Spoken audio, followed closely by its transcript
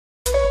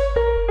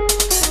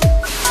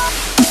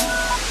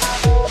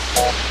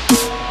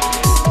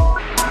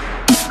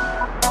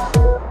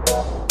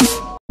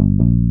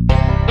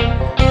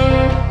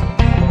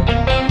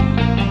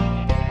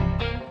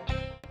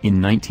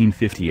In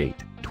 1958,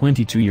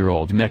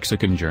 22-year-old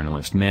Mexican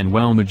journalist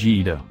Manuel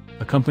Mujido,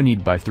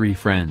 accompanied by 3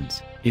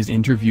 friends, is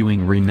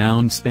interviewing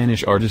renowned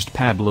Spanish artist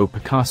Pablo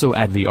Picasso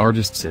at the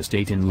artist's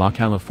estate in La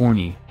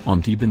California,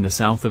 Antibes in the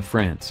south of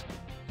France.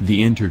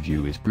 The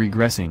interview is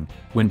progressing,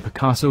 when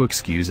Picasso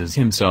excuses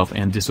himself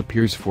and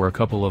disappears for a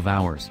couple of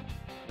hours.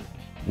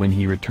 When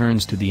he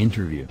returns to the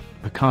interview,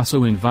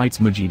 Picasso invites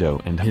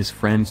Mujido and his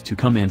friends to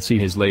come and see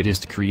his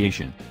latest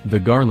creation, the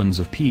Garlands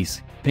of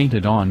Peace,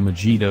 painted on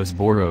Mujido's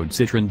borrowed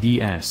Citroen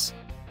DS.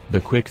 The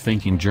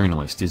quick-thinking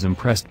journalist is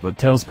impressed but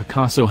tells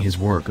Picasso his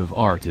work of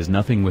art is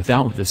nothing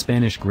without the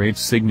Spanish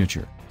great's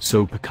signature,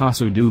 so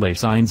Picasso duly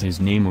signs his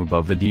name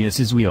above the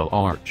Diaz's wheel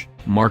arch,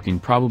 marking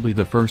probably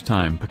the first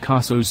time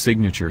Picasso's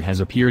signature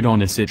has appeared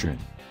on a Citroen.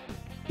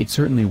 It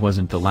certainly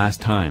wasn't the last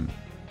time.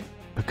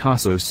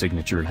 Picasso's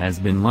signature has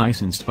been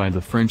licensed by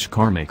the French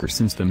carmaker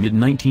since the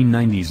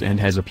mid-1990s and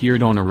has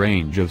appeared on a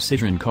range of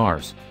Citroen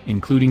cars,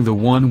 including the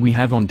one we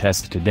have on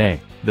test today,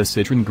 the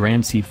Citroen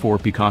Grand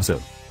C4 Picasso.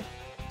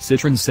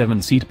 Citroen's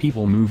 7-seat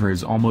people mover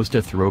is almost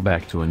a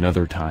throwback to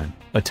another time,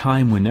 a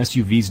time when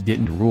SUVs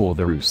didn't rule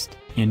the roost,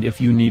 and if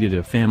you needed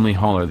a family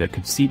hauler that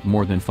could seat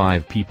more than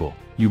 5 people,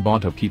 you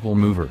bought a people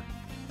mover.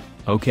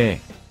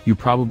 Okay, you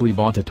probably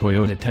bought a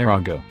Toyota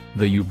Tarago,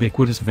 the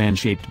ubiquitous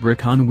van-shaped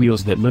brick on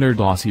wheels that littered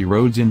Aussie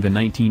roads in the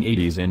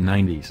 1980s and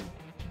 90s.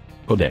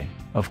 Today,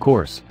 of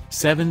course,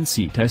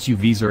 7-seat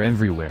SUVs are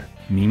everywhere,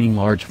 meaning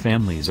large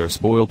families are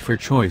spoiled for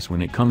choice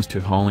when it comes to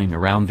hauling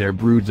around their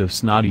broods of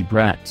snotty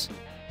brats.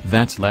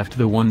 That's left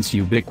the once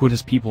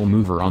ubiquitous people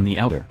mover on the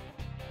outer.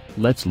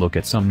 Let's look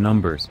at some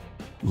numbers.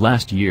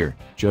 Last year,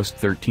 just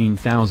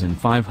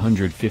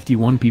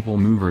 13,551 people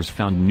movers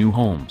found new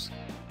homes.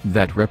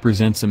 That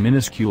represents a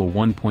minuscule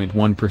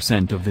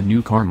 1.1% of the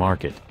new car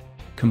market.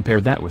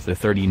 Compare that with the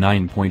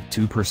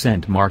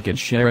 39.2% market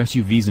share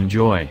SUVs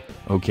enjoy.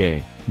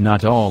 Okay,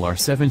 not all are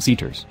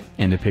 7-seaters,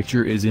 and a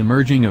picture is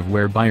emerging of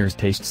where buyers'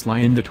 tastes lie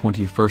in the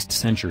 21st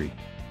century.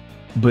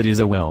 But is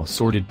a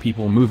well-sorted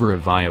people mover a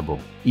viable,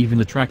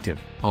 even attractive,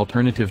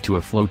 alternative to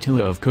a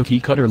flotilla of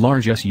cookie-cutter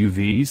large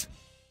SUVs?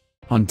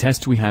 On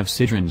test we have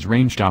Citroen's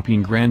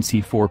range-topping Grand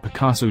C4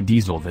 Picasso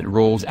diesel that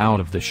rolls out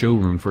of the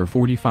showroom for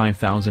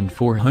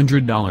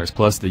 $45,400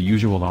 plus the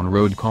usual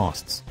on-road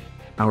costs.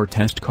 Our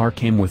test car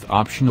came with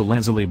optional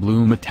lazuli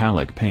blue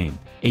metallic paint,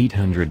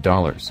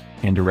 $800,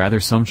 and a rather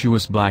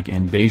sumptuous black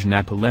and beige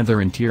Napa leather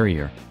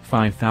interior,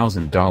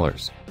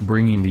 $5,000,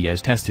 bringing the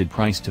as-tested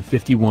price to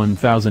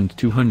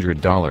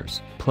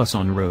 $51,200, plus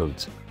on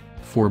roads.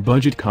 For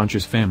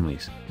budget-conscious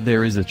families,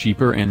 there is a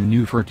cheaper and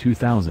newer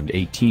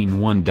 2018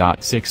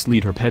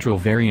 1.6-liter petrol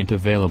variant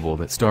available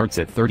that starts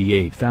at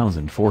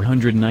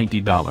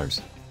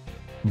 $38,490.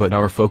 But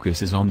our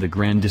focus is on the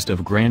grandest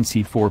of Grand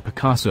C4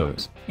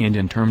 Picassos, and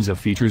in terms of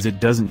features it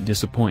doesn't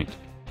disappoint.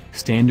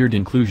 Standard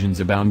inclusions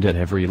abound at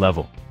every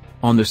level.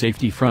 On the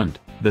safety front,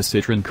 the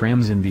Citroen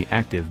crams in the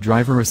active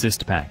driver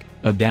assist pack,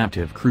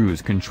 adaptive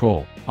cruise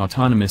control,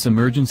 autonomous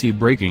emergency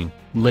braking,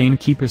 lane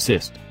keep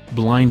assist,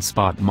 blind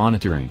spot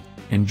monitoring,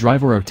 and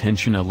driver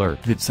attention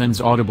alert that sends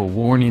audible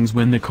warnings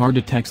when the car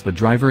detects the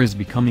driver is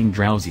becoming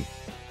drowsy.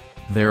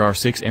 There are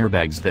 6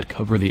 airbags that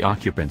cover the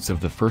occupants of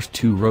the first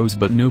 2 rows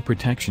but no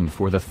protection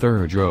for the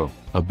 3rd row,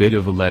 a bit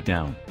of a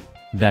letdown.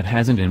 That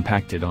hasn't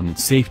impacted on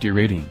its safety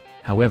rating,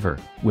 however,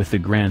 with the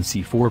Grand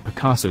C4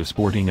 Picasso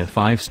sporting a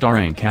 5-star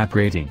NCAP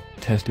rating,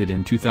 tested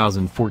in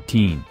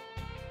 2014.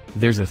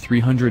 There's a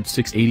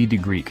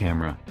 360-degree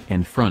camera,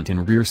 and front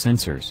and rear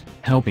sensors,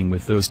 helping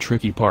with those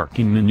tricky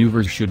parking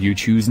maneuvers should you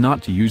choose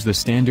not to use the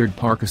standard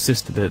park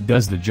assist that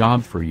does the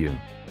job for you.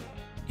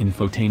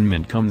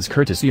 Infotainment comes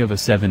courtesy of a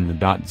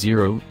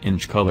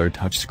 7.0-inch color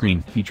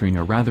touchscreen featuring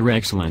a rather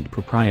excellent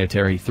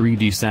proprietary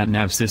 3D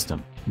sat-nav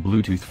system,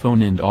 Bluetooth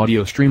phone and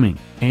audio streaming,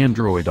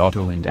 Android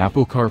Auto and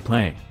Apple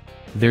CarPlay.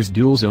 There's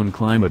dual-zone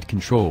climate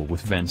control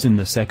with vents in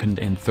the 2nd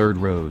and 3rd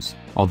rows,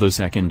 although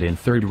 2nd and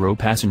 3rd row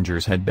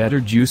passengers had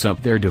better juice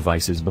up their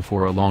devices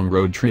before a long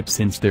road trip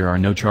since there are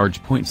no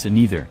charge points in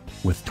either,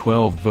 with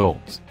 12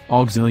 volts,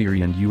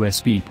 auxiliary and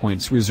USB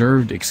points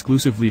reserved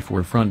exclusively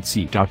for front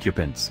seat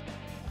occupants.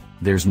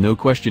 There's no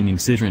questioning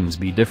Citroen's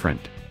be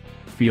different.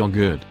 Feel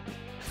good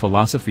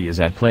philosophy is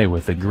at play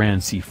with the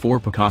Grand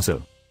C4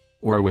 Picasso.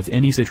 Or with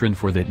any Citroen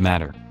for that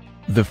matter.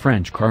 The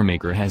French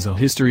carmaker has a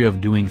history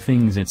of doing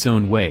things its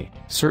own way,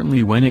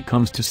 certainly when it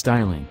comes to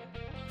styling.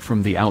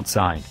 From the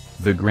outside,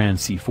 the Grand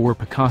C4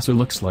 Picasso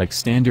looks like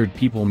standard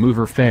people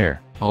mover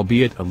fare,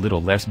 albeit a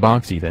little less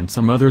boxy than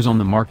some others on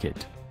the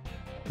market.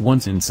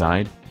 Once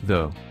inside,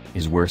 though,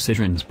 is where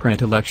Citroen's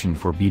predilection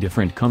for be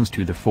different comes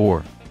to the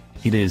fore.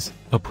 It is,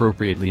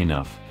 appropriately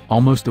enough,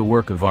 almost a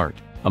work of art,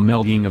 a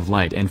melding of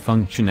light and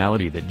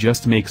functionality that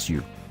just makes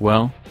you,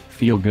 well,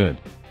 feel good.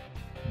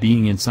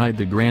 Being inside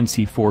the Grand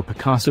C4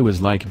 Picasso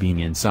is like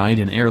being inside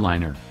an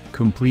airliner,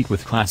 complete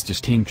with class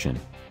distinction.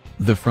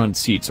 The front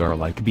seats are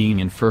like being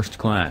in first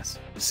class,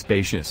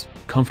 spacious,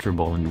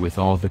 comfortable and with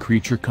all the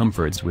creature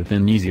comforts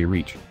within easy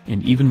reach,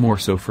 and even more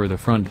so for the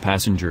front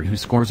passenger who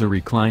scores a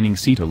reclining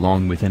seat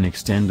along with an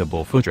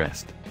extendable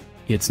footrest.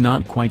 It's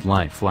not quite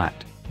lie flat,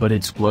 but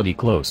it's bloody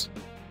close.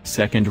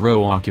 Second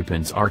row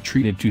occupants are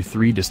treated to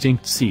 3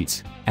 distinct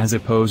seats, as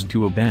opposed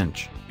to a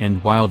bench,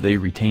 and while they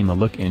retain the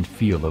look and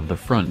feel of the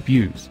front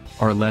pews,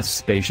 are less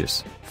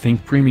spacious,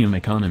 think premium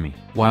economy,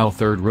 while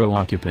third row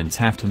occupants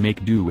have to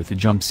make do with the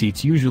jump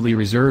seats usually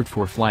reserved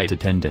for flight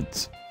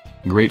attendants.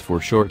 Great for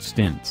short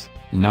stints,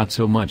 not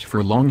so much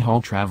for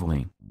long-haul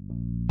traveling.